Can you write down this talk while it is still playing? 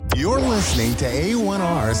You're listening to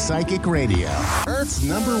A1R Psychic Radio, Earth's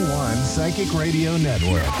 #1 psychic radio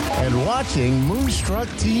network, and watching Moonstruck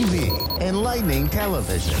TV, Enlightening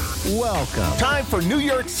Television. Welcome. Time for New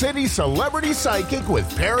York City Celebrity Psychic with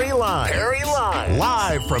Perry Lyons. Perry Lyons.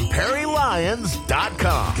 Live from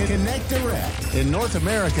PerryLyons.com. Connect direct. In North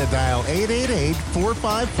America, dial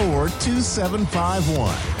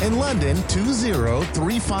 888-454-2751. In London,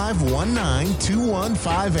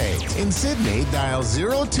 20-3519-2158. In Sydney, dial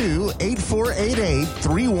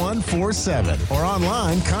 02-8488-3147. Or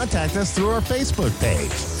online, contact us through our Facebook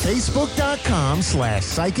page,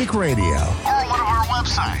 facebook.com/psychic radio. Or one of our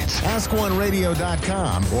websites,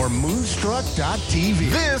 askoneradio.com or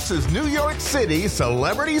moonstruck.tv. This is New York City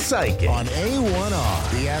Celebrity Psychic on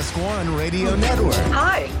A1R, the Ask One Radio Network.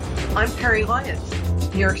 Hi, I'm Perry Lyons,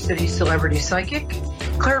 New York City Celebrity Psychic,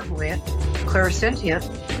 clairvoyant, clairsentient,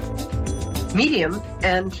 medium,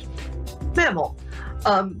 and mammal.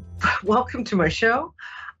 Welcome to my show.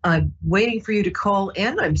 I'm waiting for you to call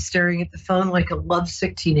in. I'm staring at the phone like a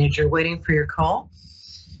lovesick teenager waiting for your call.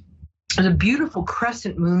 There's a beautiful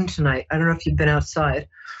crescent moon tonight. I don't know if you've been outside.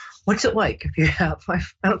 What's it like if you have? I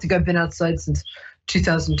don't think I've been outside since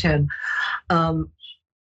 2010.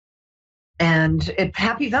 And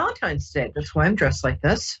happy Valentine's Day. That's why I'm dressed like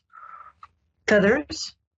this.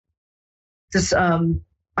 Feathers. I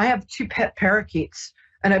have 2 pet parakeets,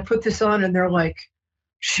 and I put this on, and they're like,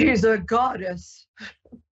 she's a goddess.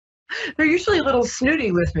 They're usually a little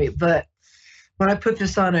snooty with me, but when I put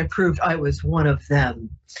this on, I proved I was one of them.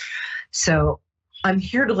 So I'm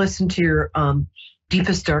here to listen to your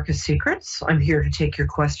deepest, darkest secrets. I'm here to take your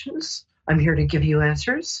questions. I'm here to give you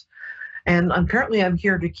answers. And apparently I'm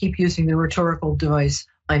here to keep using the rhetorical device,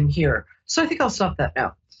 I'm here. So I think I'll stop that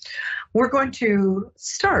now. We're going to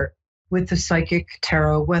start with the psychic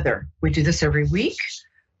tarot weather. We do this every week.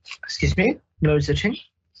 Excuse me, nose itching.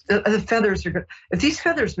 The feathers are good. If these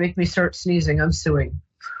feathers make me start sneezing, I'm suing.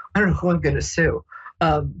 I don't know who I'm going to sue.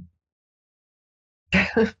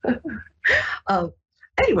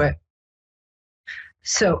 Anyway,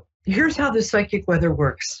 so here's how the psychic weather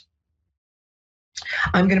works.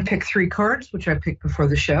 I'm going to pick 3 cards, which I picked before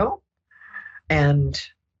the show. And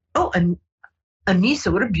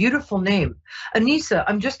Anissa, what a beautiful name. Anissa,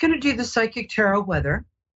 I'm just going to do the psychic tarot weather.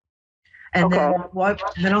 And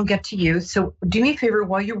then I'll get to you. So do me a favor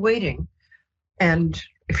while you're waiting. And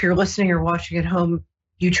if you're listening or watching at home,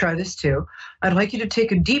 you try this too. I'd like you to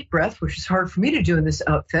take a deep breath, which is hard for me to do in this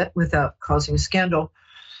outfit without causing a scandal.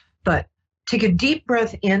 But take a deep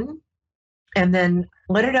breath in and then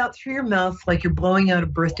let it out through your mouth like you're blowing out a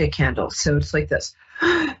birthday candle. So it's like this.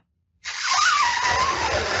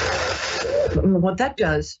 What that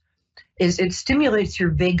does is it stimulates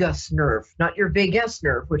your vagus nerve, not your vagus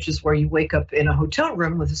nerve, which is where you wake up in a hotel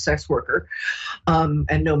room with a sex worker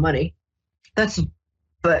and no money. But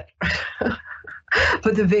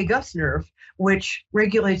the vagus nerve, which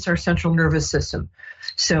regulates our central nervous system.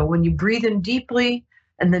 So when you breathe in deeply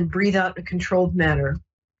and then breathe out in a controlled manner,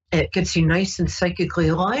 it gets you nice and psychically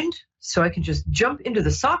aligned. So I can just jump into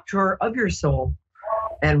the sock drawer of your soul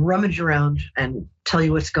and rummage around and tell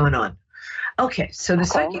you what's going on. Okay, so the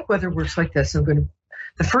psychic weather works like this. The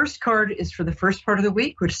first card is for the first part of the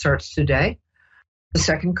week, which starts today. The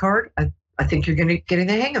second card, I think you're getting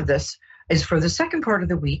the hang of this, is for the second part of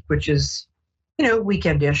the week, which is,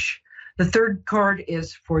 weekend-ish. The third card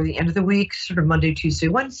is for the end of the week, sort of Monday, Tuesday,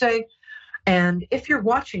 Wednesday. And if you're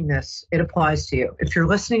watching this, it applies to you. If you're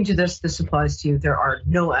listening to this, this applies to you. There are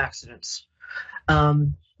no accidents.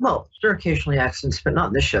 Well, there are occasionally accidents, but not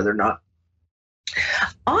in this show. They're not.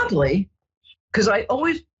 Oddly, because I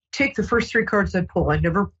always take the first 3 cards I pull. I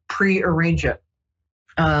never pre-arrange it.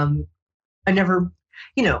 I never,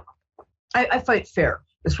 I fight fair,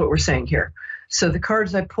 is what we're saying here. So the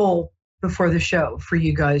cards I pull before the show for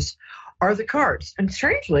you guys are the cards. And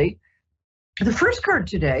strangely, the first card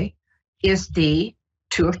today is the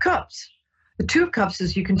 2 of Cups. The 2 of Cups,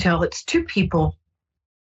 as you can tell, it's 2 people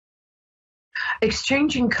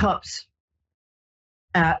exchanging cups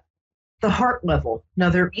at the heart level.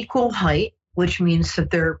 Now, they're equal height, which means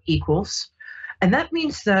that they're equals. And that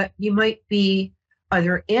means that you might be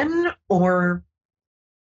either in or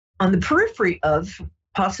on the periphery of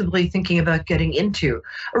possibly thinking about getting into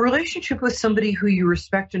a relationship with somebody who you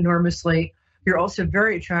respect enormously, you're also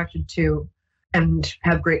very attracted to, and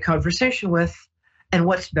have great conversation with. And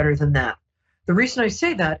what's better than that? The reason I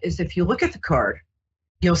say that is if you look at the card,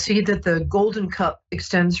 you'll see that the golden cup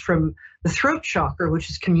extends from the throat chakra, which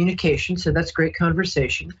is communication, so that's great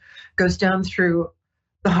conversation, goes down through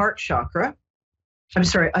the heart chakra. I'm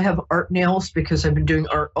sorry, I have art nails because I've been doing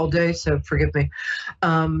art all day, so forgive me.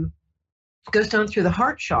 goes down through the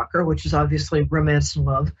heart chakra, which is obviously romance and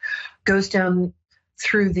love, goes down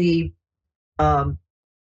through the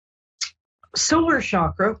solar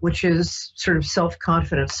chakra, which is sort of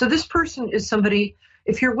self-confidence. So this person is somebody,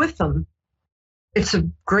 if you're with them, it's a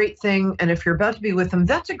great thing. And if you're about to be with them,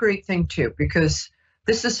 that's a great thing too, because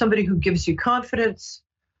this is somebody who gives you confidence,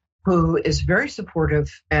 who is very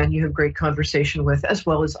supportive, and you have great conversation with, as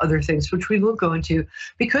well as other things, which we will go into,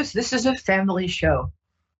 because this is a family show.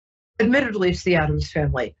 Admittedly, it's the Addams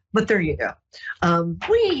Family, but there you go.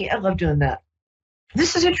 I love doing that.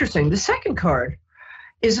 This is interesting. The second card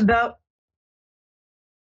is about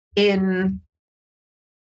in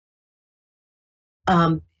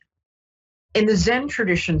the Zen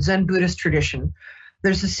tradition, Zen Buddhist tradition,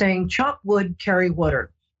 there's a saying, chop wood, carry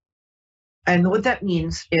water. And what that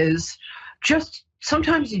means is just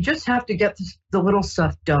sometimes you just have to get the little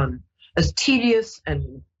stuff done, as tedious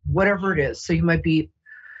and whatever it is. So you might be,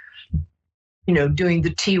 doing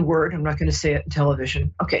the T word. I'm not going to say it in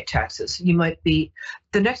television. Okay, taxes. You might be,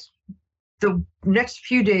 the next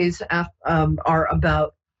few days are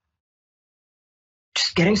about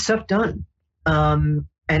just getting stuff done,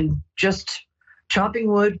 and just chopping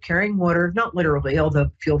wood, carrying water, not literally, although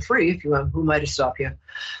feel free if you who might have stopped you.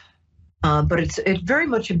 But it's very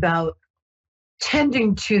much about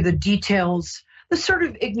tending to the details, the sort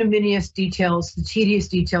of ignominious details, the tedious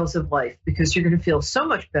details of life, because you're going to feel so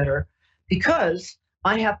much better, because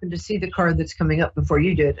I happened to see the card that's coming up before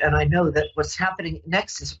you did, and I know that what's happening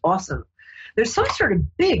next is awesome. There's some sort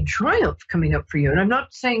of big triumph coming up for you, and I'm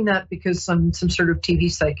not saying that because I'm some sort of TV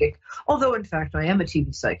psychic, although in fact I am a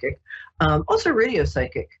TV psychic, also a radio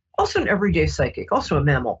psychic, also an everyday psychic, also a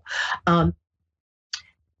mammal.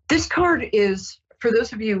 This card is, for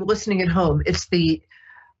those of you listening at home, it's the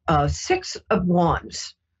Six of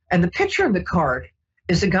Wands. And the picture in the card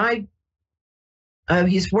is a guy,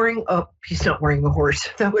 he's not wearing a horse.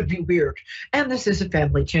 That would be weird. And this is a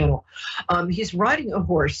family channel. He's riding a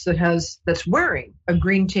horse that's wearing a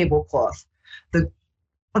green tablecloth.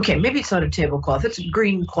 Okay, maybe it's not a tablecloth. It's a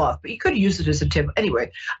green cloth, but you could use it as a table.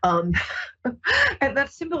 Anyway, and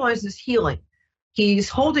that symbolizes healing. He's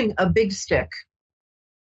holding a big stick.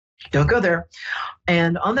 Don't go there.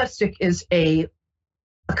 And on that stick is a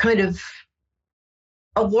kind of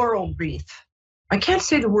a laurel wreath. I can't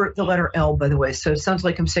say the letter L, by the way, so it sounds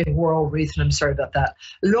like I'm saying laurel wreath, and I'm sorry about that.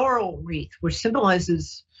 Laurel wreath, which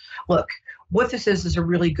symbolizes, look, what this is a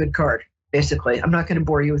really good card, basically. I'm not going to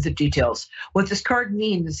bore you with the details. What this card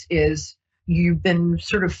means is you've been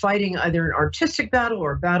sort of fighting either an artistic battle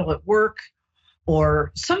or a battle at work,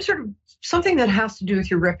 or something that has to do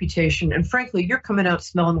with your reputation. And frankly, you're coming out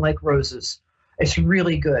smelling like roses. It's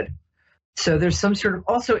really good. So there's some sort of,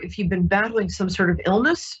 also, if you've been battling some sort of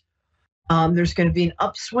illness, there's going to be an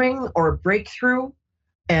upswing or a breakthrough,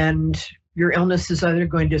 and your illness is either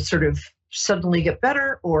going to sort of suddenly get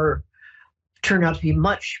better or turn out to be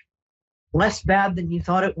much less bad than you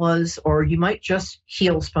thought it was, or you might just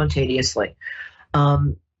heal spontaneously.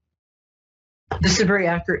 This is a very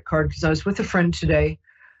accurate card because I was with a friend today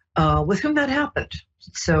with whom that happened.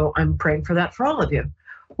 So I'm praying for that for all of you.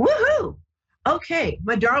 Woohoo! Okay,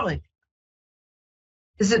 my darling.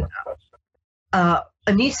 Is it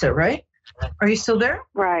Anissa, right? Are you still there?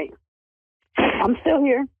 Right. I'm still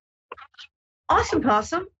here. Awesome,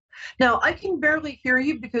 possum. Now, I can barely hear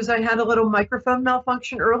you because I had a little microphone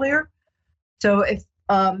malfunction earlier. So if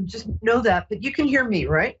just know that, but you can hear me,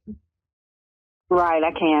 right? Right,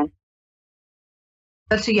 I can.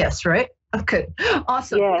 That's a yes, right? Okay,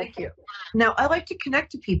 awesome. Yes. Thank you. Now, I like to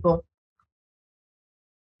connect to people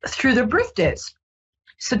through their birthdays.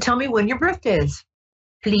 So tell me when your birthday is,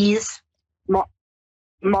 please.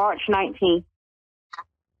 March 19th.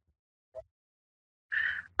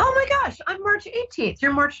 Oh my gosh, I'm March 18th.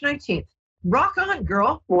 You're March 19th. Rock on,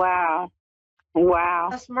 girl. Wow.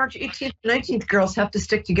 Us March 18th and 19th girls have to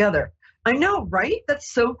stick together. I know, right?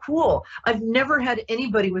 That's so cool. I've never had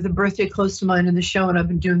anybody with a birthday close to mine in the show, and I've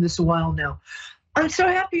been doing this a while now. I'm so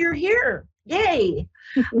happy you're here. Yay.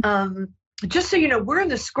 Just so you know, we're in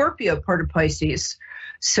the Scorpio part of Pisces.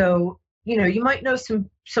 So, you might know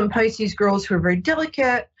some Pisces girls who are very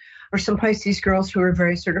delicate, or some Pisces girls who are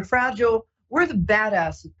very sort of fragile. We're the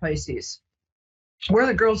badass of Pisces. We're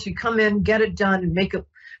the girls who come in, get it done, and make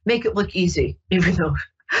it look easy, even though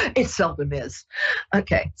it seldom is.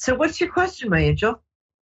 Okay, so what's your question, my angel?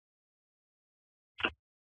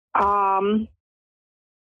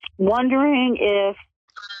 Wondering if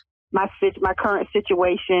my current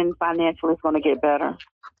situation financially is going to get better.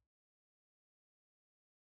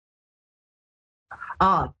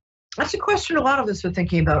 That's a question a lot of us are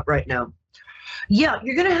thinking about right now. Yeah,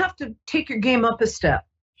 you're going to have to take your game up a step.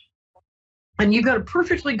 and you've got a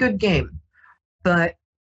perfectly good game, but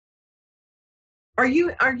do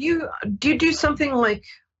you do something like,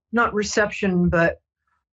 not reception, but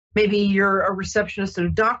maybe you're a receptionist at a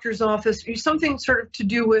doctor's office, or something sort of to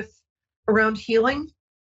do with around healing?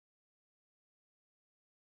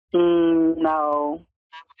 No.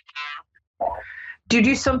 Do you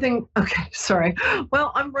do something? Okay, sorry.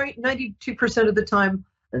 Well, I'm right 92% of the time,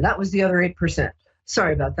 and that was the other 8%.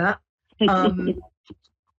 Sorry about that.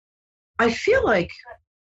 I feel like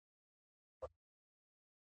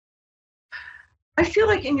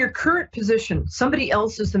in your current position, somebody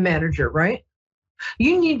else is the manager, right?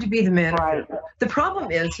 You need to be the manager. Right. The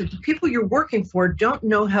problem is that the people you're working for don't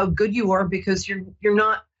know how good you are because you're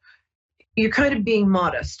kind of being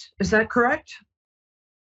modest. Is that correct?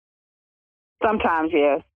 Sometimes,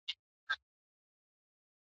 yes.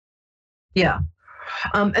 Yeah.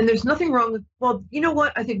 And there's nothing wrong with, well, you know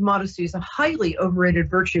what? I think modesty is a highly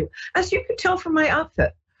overrated virtue, as you could tell from my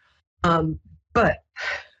outfit. But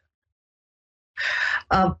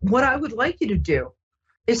what I would like you to do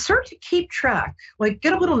is start to keep track, like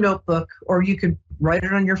get a little notebook, or you could write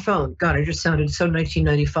it on your phone. God, I just sounded so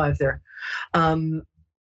 1995 there.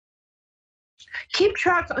 Keep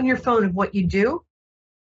track on your phone of what you do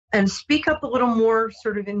and speak up a little more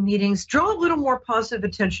sort of in meetings. Draw a little more positive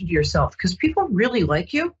attention to yourself because people really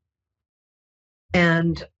like you.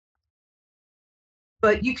 But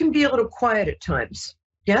you can be a little quiet at times.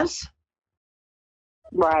 Yes?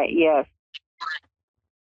 Right, yes.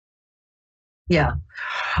 Yeah.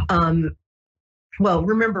 Well,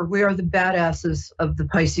 remember, we are the badasses of the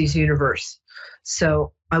Pisces universe.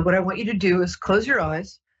 So what I want you to do is close your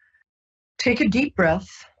eyes, take a deep breath,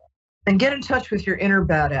 and get in touch with your inner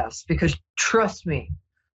badass, because trust me,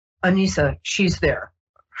 Anissa, she's there.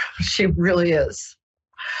 She really is.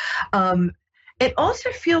 It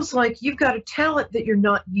also feels like you've got a talent that you're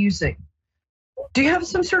not using. Do you have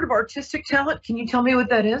some sort of artistic talent? Can you tell me what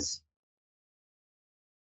that is?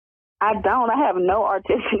 I don't. I have no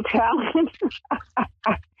artistic talent.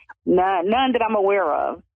 None that I'm aware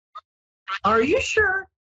of. Are you sure?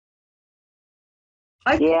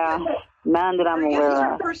 Yeah, none that I'm aware of. Are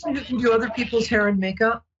you a person who can do other people's hair and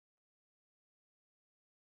makeup?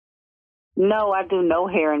 No, I do no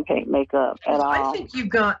hair and makeup at all. I think you've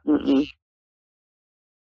got... Mm-mm.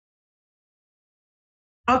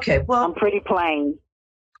 Okay, well... I'm pretty plain.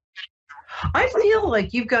 I feel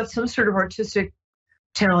like you've got some sort of artistic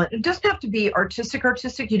talent. It doesn't have to be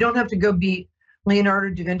artistic. You don't have to go be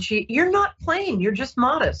Leonardo da Vinci. You're not plain. You're just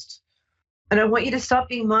modest. And I want you to stop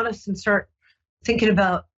being modest and start thinking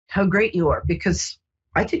about how great you are, because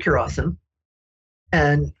I think you're awesome.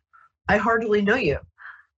 And I hardly know you,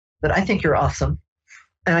 but I think you're awesome.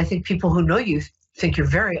 And I think people who know you think you're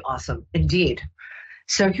very awesome indeed.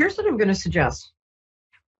 So here's what I'm going to suggest.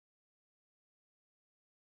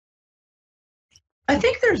 I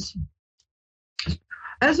think there's,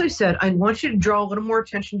 as I said, I want you to draw a little more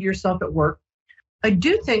attention to yourself at work. I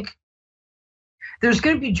do think there's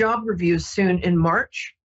going to be job reviews soon in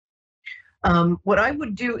March. What I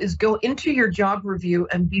would do is go into your job review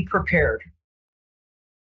and be prepared.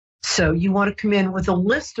 So you want to come in with a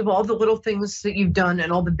list of all the little things that you've done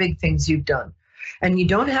and all the big things you've done. And you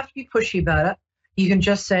don't have to be pushy about it. You can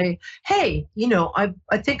just say, hey,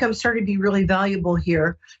 I think I'm starting to be really valuable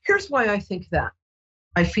here. Here's why I think that.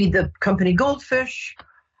 I feed the company goldfish.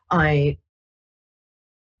 I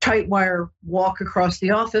tight wire walk across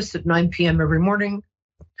the office at 9 p.m. every morning.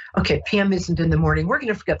 Okay, PM isn't in the morning. We're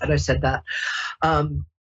going to forget that I said that.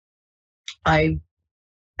 I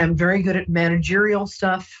am very good at managerial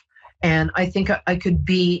stuff, and I think I could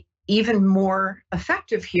be even more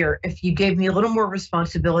effective here if you gave me a little more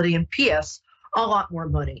responsibility, and PS, a lot more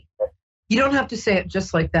money. You don't have to say it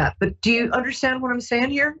just like that, but do you understand what I'm saying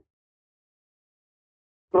here?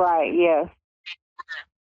 Right, yes.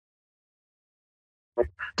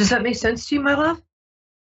 Does that make sense to you, my love?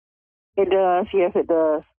 It does, yes, it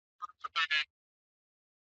does.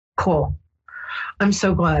 Cool. I'm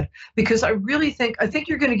so glad, because I think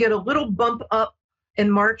you're going to get a little bump up in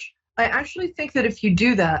March. I actually think that if you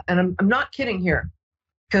do that, and I'm not kidding here,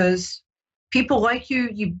 because people like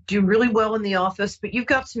you do really well in the office, but you've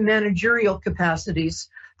got some managerial capacities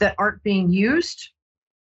that aren't being used.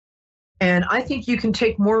 And I think you can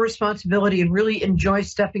take more responsibility and really enjoy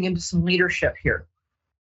stepping into some leadership here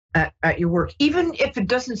at your work. Even if it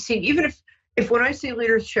doesn't seem, even if when I say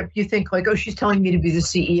leadership, you think like, oh, she's telling me to be the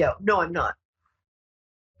CEO. No, I'm not.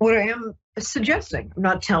 What I am suggesting, I'm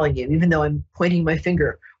not telling you, even though I'm pointing my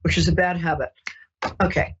finger, which is a bad habit.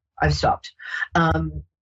 Okay, I've stopped.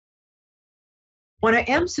 What I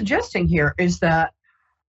am suggesting here is that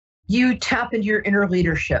you tap into your inner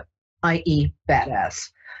leadership i.e. badass,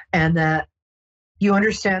 and that you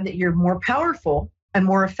understand that you're more powerful and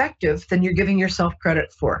more effective than you're giving yourself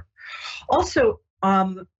credit for. Also,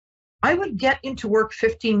 I would get into work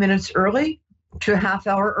 15 minutes early to a half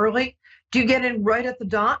hour early. Do you get in right at the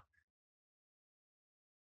dot?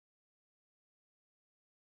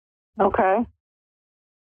 Okay.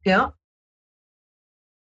 Yeah.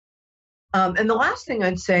 And the last thing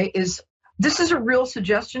I'd say is, this is a real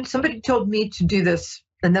suggestion. Somebody told me to do this,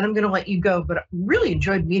 and then I'm going to let you go, but I really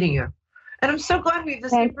enjoyed meeting you. And I'm so glad we have the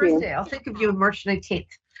same birthday. I'll think of you on March 19th,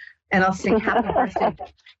 and I'll sing happy birthday,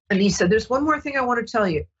 Anissa. There's one more thing I want to tell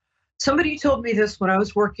you. Somebody told me this when I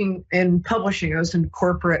was working in publishing. I was in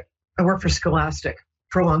corporate. I worked for Scholastic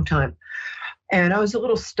for a long time, and I was a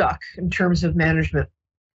little stuck in terms of management.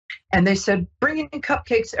 And they said, bring in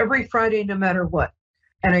cupcakes every Friday, no matter what.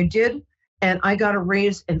 And I did, and I got a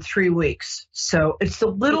raise in 3 weeks. So it's the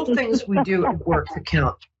little things we do at work that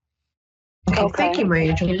count. Okay. Thank you, my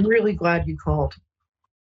angel. I'm really glad you called.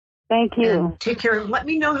 Thank you. And take care. And let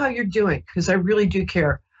me know how you're doing, because I really do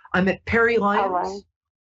care. I'm at Perry Lyons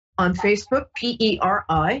on Facebook,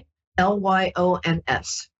 PERILYONS.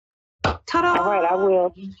 Ta-da! All right, I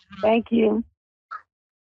will. Thank you.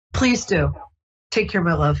 Please do. Take care,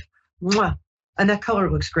 my love. Mwah. And that color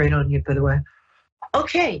looks great on you, by the way.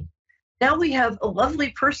 Okay. Now we have a lovely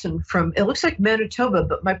person from, it looks like Manitoba,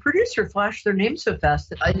 but my producer flashed their name so fast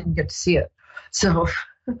that I didn't get to see it. So,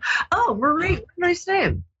 oh, Marie, nice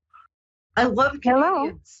name. I love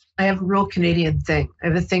Canadians. Hello. I have a real Canadian thing. I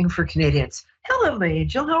have a thing for Canadians. Hello, my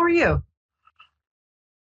angel. How are you?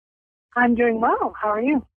 I'm doing well. How are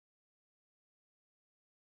you?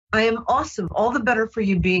 I am awesome. All the better for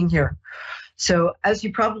you being here. So, as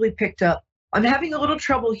you probably picked up, I'm having a little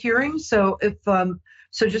trouble hearing. So,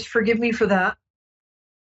 so just forgive me for that.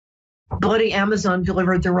 Bloody Amazon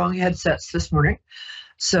delivered the wrong headsets this morning.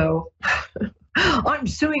 So, I'm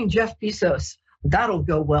suing Jeff Bezos. That'll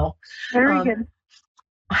go well. Very good.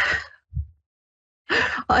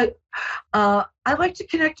 I like to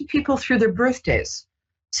connect to people through their birthdays.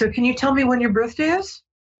 So, can you tell me when your birthday is?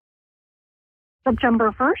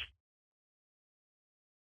 September 1st.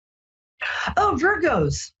 Oh,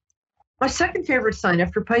 Virgos. My second favorite sign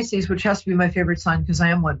after Pisces, which has to be my favorite sign because I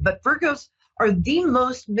am one. But Virgos are the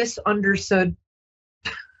most misunderstood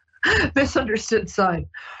sign.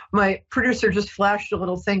 My producer just flashed a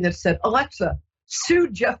little thing that said, Alexa, sue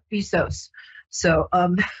Jeff Bezos. So,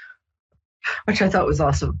 which I thought was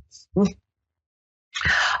awesome.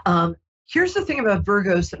 Here's the thing about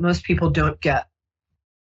Virgos that most people don't get.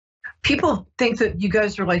 People think that you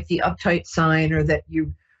guys are like the uptight sign, or that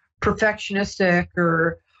you perfectionistic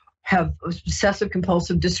or have obsessive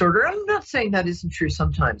compulsive disorder. I'm not saying that isn't true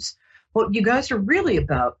sometimes. What you guys are really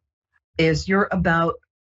about is you're about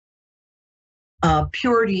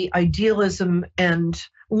purity, idealism, and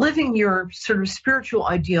living your sort of spiritual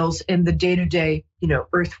ideals in the day-to-day,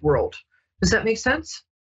 earth world. Does that make sense?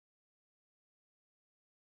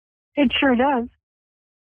 It sure does.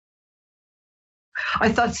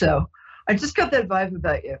 I thought so. I just got that vibe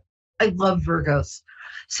about you. I love Virgos.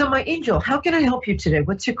 So, my angel, how can I help you today?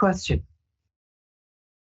 What's your question?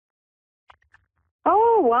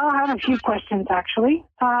 Oh, well, I have a few questions, actually.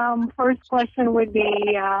 First question would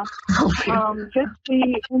be just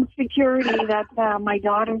the insecurity that my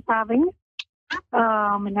daughter's having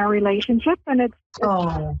in our relationship, and it's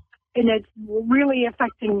really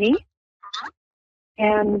affecting me.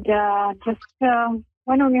 And just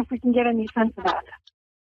wondering if we can get any sense of that.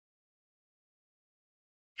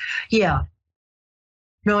 Yeah.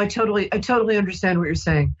 No, I totally understand what you're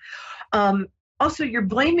saying. Also, you're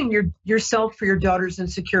blaming yourself for your daughter's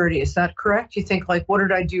insecurity. Is that correct? You think, like, what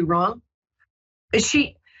did I do wrong? Is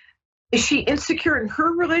she insecure in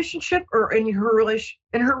her relationship, or in her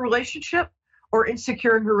relationship, or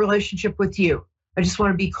insecure in her relationship with you? I just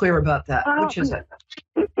want to be clear about that. Which is it?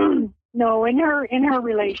 No, in her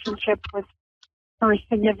relationship with her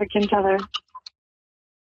significant other.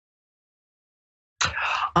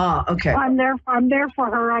 Okay. I'm there for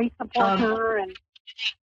her. I support her, and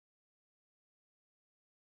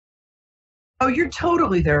oh, you're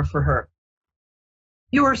totally there for her.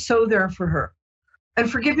 You are so there for her. And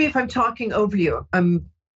forgive me if I'm talking over you. I'm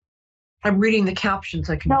reading the captions.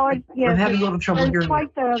 I'm having a little trouble hearing.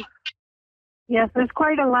 There's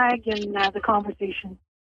quite a lag in the conversation.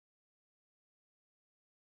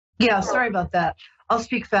 Yeah, sorry about that. I'll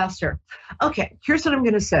speak faster. Okay, here's what I'm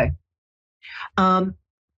going to say.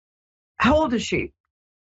 How old is she?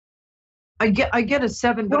 I get a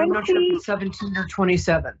 7, but I'm not sure if it's 17 or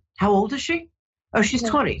 27. How old is she? Oh, she's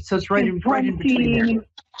 20, so it's right in between there.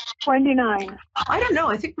 29. I don't know.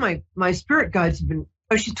 I think my spirit guides have been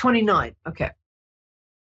Oh, she's 29. Okay.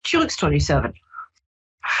 She looks 27.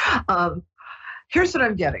 Here's what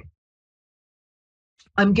I'm getting.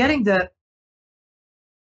 I'm getting that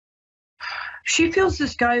she feels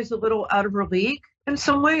this guy is a little out of her league in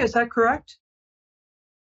some way. Is that correct?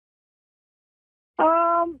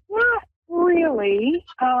 Not really.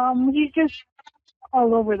 He's just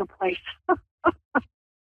all over the place.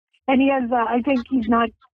 And he has, I think he's not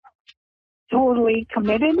totally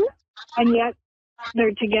committed, and yet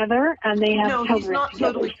they're together and they have children. No, he's not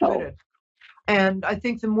together, totally committed. And I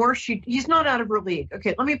think the more he's not out of her league.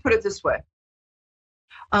 Okay, let me put it this way.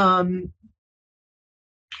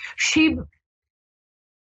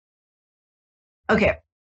 Okay,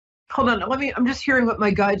 hold on. I'm just hearing what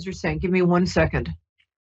my guides are saying. Give me 1 second.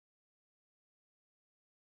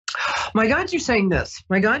 My guides are saying this.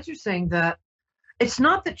 My guides are saying that it's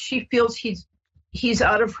not that she feels he's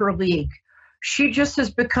out of her league. She just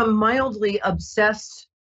has become mildly obsessed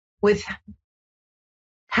with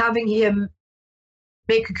having him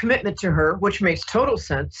make a commitment to her, which makes total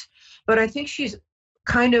sense. But I think she's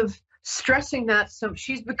kind of stressing that. So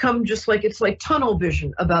she's become just like, it's like tunnel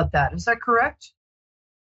vision about that. Is that correct?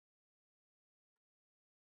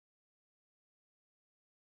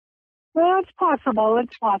 Well, it's possible.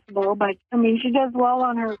 It's possible. But, I mean, she does well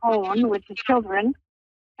on her own with the children.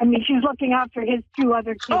 I mean, she's looking after his 2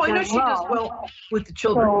 other kids. Oh, I know she does well with the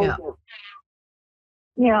children, yeah.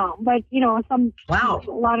 Yeah, but, you know, Wow.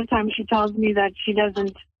 A lot of times she tells me that she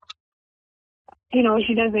doesn't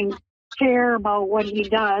care about what he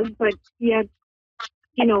does, but yet,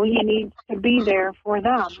 you know, he needs to be there for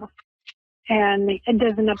them. And it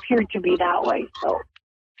doesn't appear to be that way. So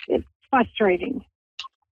it's frustrating.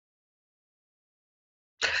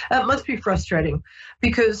 That must be frustrating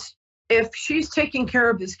because if she's taking care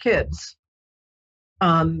of his kids,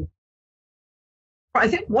 I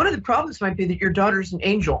think one of the problems might be that your daughter's an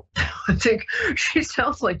angel. I think she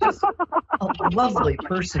sounds like just a lovely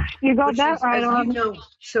person. You got that right on. You know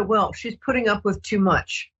so well. She's putting up with too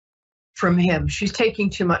much from him. She's taking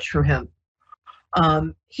too much from him.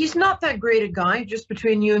 He's not that great a guy. Just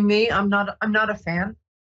between you and me, I'm not a fan.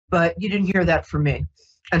 But you didn't hear that from me,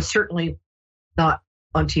 and certainly not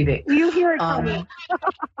on TV. You hear it from me.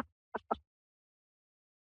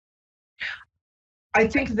 I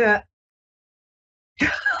think that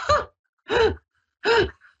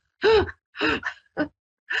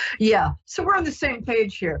yeah, so we're on the same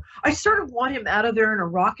page here. I sort of want him out of there in a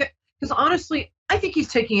rocket because honestly, I think he's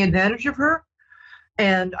taking advantage of her.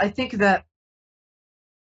 And I think that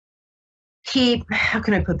how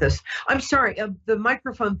can I put this? I'm sorry, the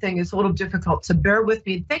microphone thing is a little difficult, so bear with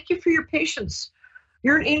me. Thank you for your patience.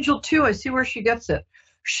 You're an angel too. I see where she gets it.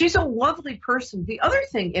 She's a lovely person. The other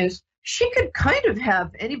thing is she could kind of have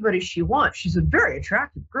anybody she wants. She's a very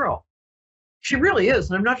attractive girl. She really is.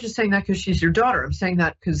 And I'm not just saying that because she's your daughter. I'm saying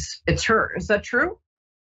that because it's her. Is that true?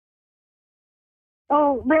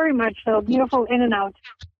 Oh, very much so. Beautiful in and out.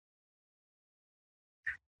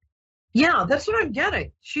 Yeah, that's what I'm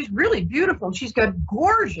getting. She's really beautiful. And she's got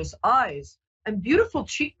gorgeous eyes and beautiful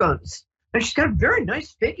cheekbones. And she's got a very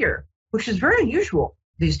nice figure, which is very unusual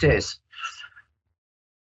these days.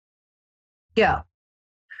 Yeah.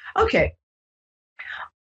 Okay.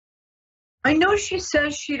 I know she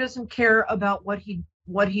says she doesn't care about what he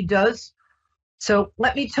does. So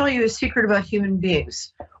let me tell you a secret about human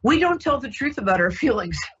beings. We don't tell the truth about our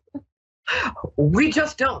feelings. We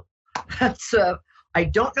just don't. That's I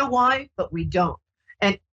don't know why, but we don't.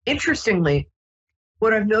 And interestingly,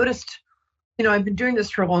 what I've noticed, you know, I've been doing this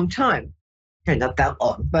for a long time. Not that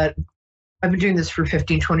long, but I've been doing this for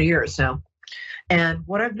 15, 20 years now. And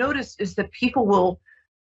what I've noticed is that people will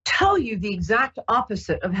tell you the exact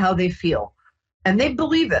opposite of how they feel. And they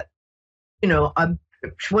believe it. You know,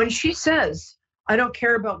 when she says, I don't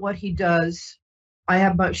care about what he does,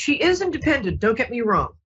 she is independent, don't get me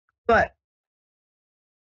wrong. But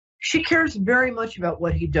she cares very much about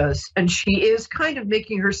what he does. And she is kind of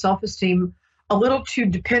making her self-esteem a little too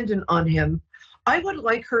dependent on him. I would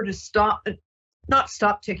like her to not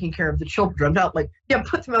stop taking care of the children. I'm not like, yeah,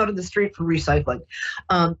 put them out in the street for recycling.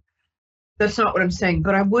 That's not what I'm saying.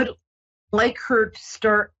 But I would like her to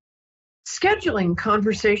start scheduling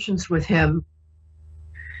conversations with him.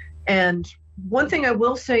 And one thing I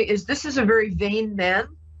will say is this is a very vain man.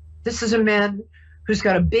 This is a man who's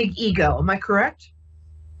got a big ego. Am I correct?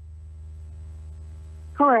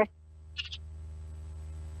 Correct.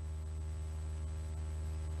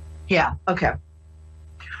 Yeah, okay.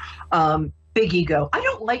 Big ego. I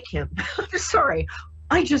don't like him. I'm sorry.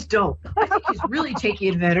 I just don't. I think he's really taking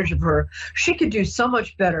advantage of her. She could do so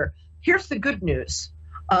much better. Here's the good news.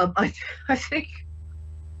 I think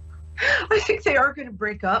I think they are going to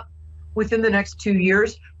break up within the next 2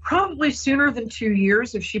 years, probably sooner than 2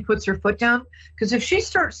 years if she puts her foot down. Because if she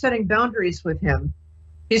starts setting boundaries with him,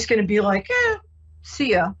 he's going to be like,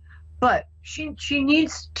 see ya. But she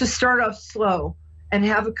needs to start off slow and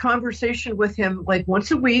have a conversation with him like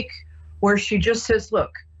once a week where she just says,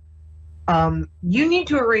 look, you need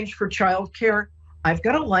to arrange for childcare. I've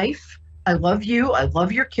got a life. I love you. I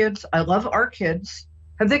love your kids. I love our kids.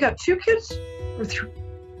 Have they got 2 kids or 3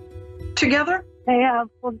 together? They have,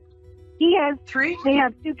 well, he has 3. They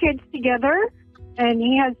have 2 kids together, and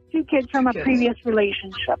he has 2 kids from a previous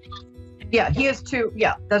relationship. Yeah, he has 2.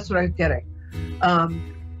 Yeah, that's what I'm getting.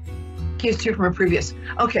 He has 2 from a previous.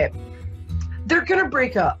 Okay. They're going to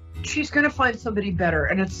break up. She's going to find somebody better,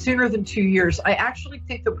 and it's sooner than 2 years. I actually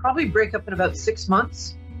think they'll probably break up in about 6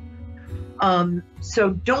 months.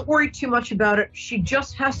 So don't worry too much about it. She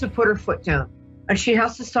just has to put her foot down, and she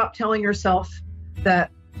has to stop telling herself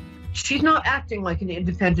that she's not acting like an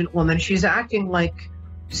independent woman. She's acting like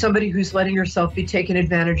somebody who's letting herself be taken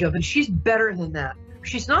advantage of, and she's better than that.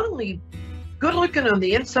 She's not only good looking on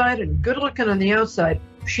the inside and good looking on the outside,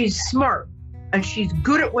 she's smart, and she's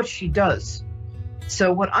good at what she does.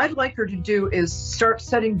 So what I'd like her to do is start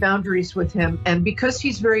setting boundaries with him. And because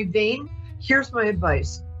he's very vain, here's my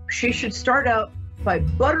advice. She should start out by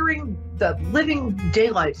buttering the living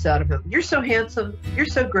daylights out of him. You're so handsome. You're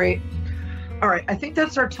so great. All right, I think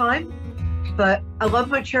that's our time. But I love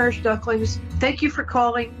my cherished ducklings. Thank you for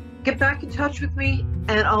calling. Get back in touch with me,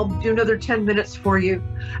 and I'll do another 10 minutes for you.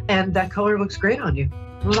 And that color looks great on you.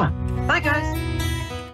 Bye, guys.